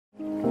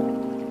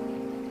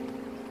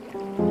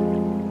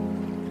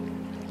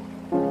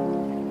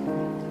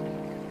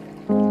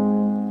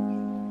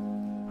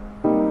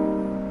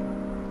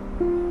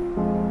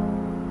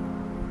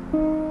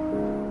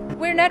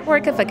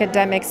network of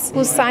academics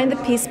who signed the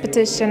peace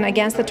petition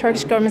against the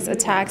Turkish government's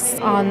attacks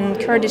on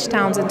Kurdish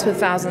towns in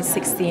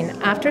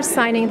 2016. After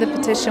signing the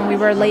petition, we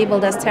were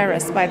labeled as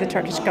terrorists by the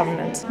Turkish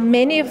government.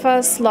 Many of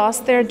us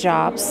lost their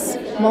jobs,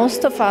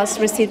 most of us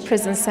received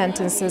prison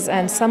sentences,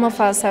 and some of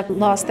us have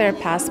lost their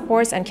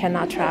passports and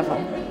cannot travel.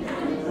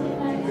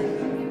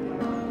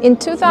 In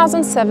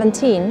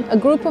 2017, a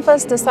group of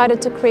us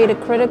decided to create a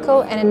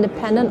critical and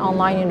independent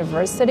online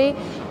university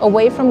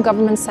away from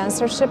government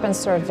censorship and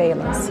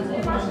surveillance.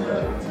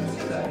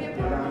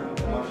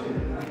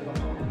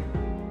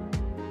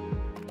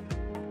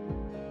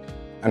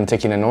 I'm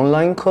taking an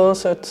online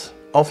course at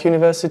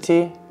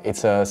University.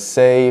 It's a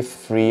safe,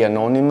 free,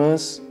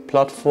 anonymous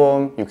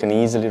platform. You can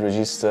easily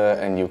register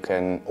and you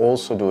can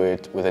also do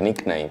it with a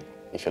nickname,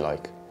 if you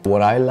like.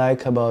 What I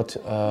like about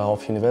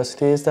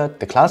University is that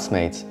the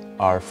classmates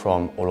are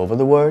from all over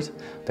the world.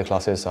 The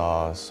classes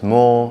are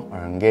small,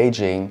 are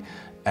engaging,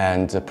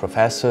 and the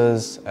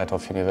professors at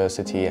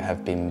University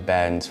have been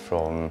banned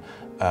from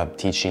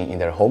teaching in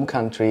their home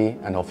country,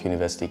 and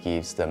University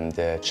gives them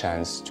the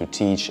chance to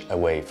teach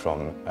away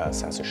from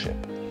censorship.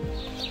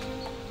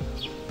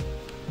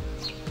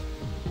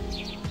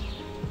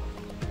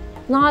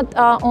 Not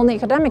only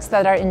academics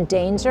that are in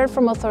danger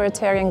from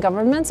authoritarian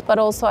governments, but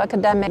also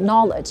academic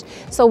knowledge.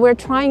 So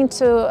we're trying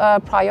to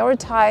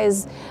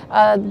prioritize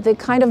the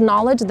kind of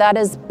knowledge that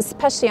is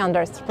especially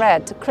under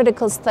threat.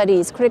 Critical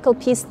studies, critical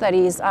peace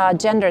studies,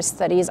 gender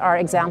studies are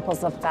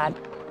examples of that.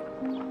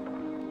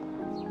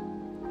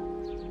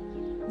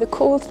 The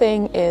cool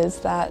thing is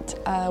that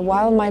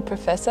while my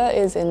professor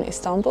is in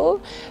Istanbul,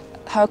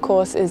 her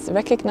course is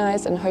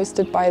recognized and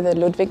hosted by the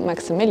Ludwig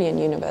Maximilian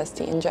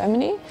University in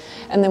Germany.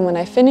 And then when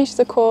I finish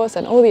the course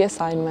and all the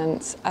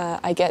assignments,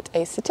 I get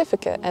a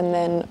certificate, and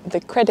then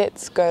the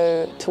credits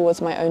go towards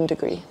my own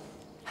degree.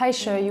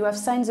 Aisha, you have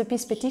signed the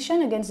peace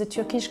petition against the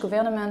Turkish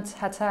government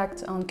attack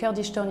on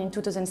Kurdish town in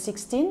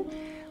 2016.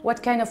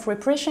 What kind of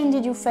repression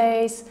did you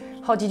face?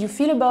 How did you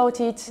feel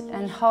about it?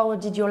 And how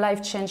did your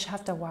life change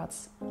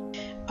afterwards?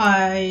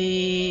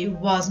 I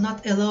was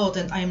not allowed,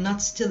 and I am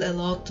not still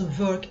allowed, to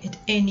work at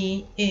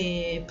any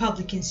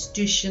public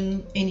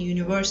institution, any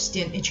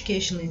university and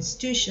educational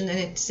institution, and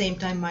at the same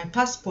time my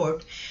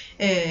passport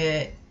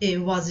it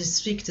was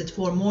restricted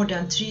for more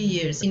than 3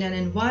 years in an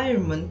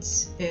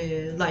environment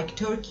like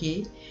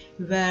Turkey,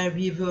 where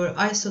we were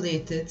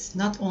isolated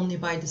not only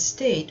by the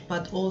state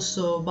but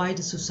also by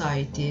the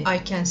society. I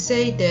can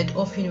say that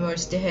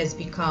University has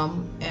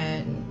become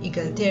an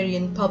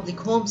egalitarian public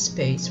home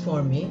space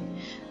for me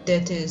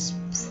that is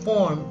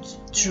formed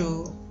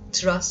through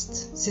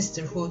trust,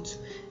 sisterhood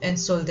and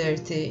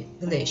solidarity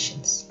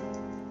relations.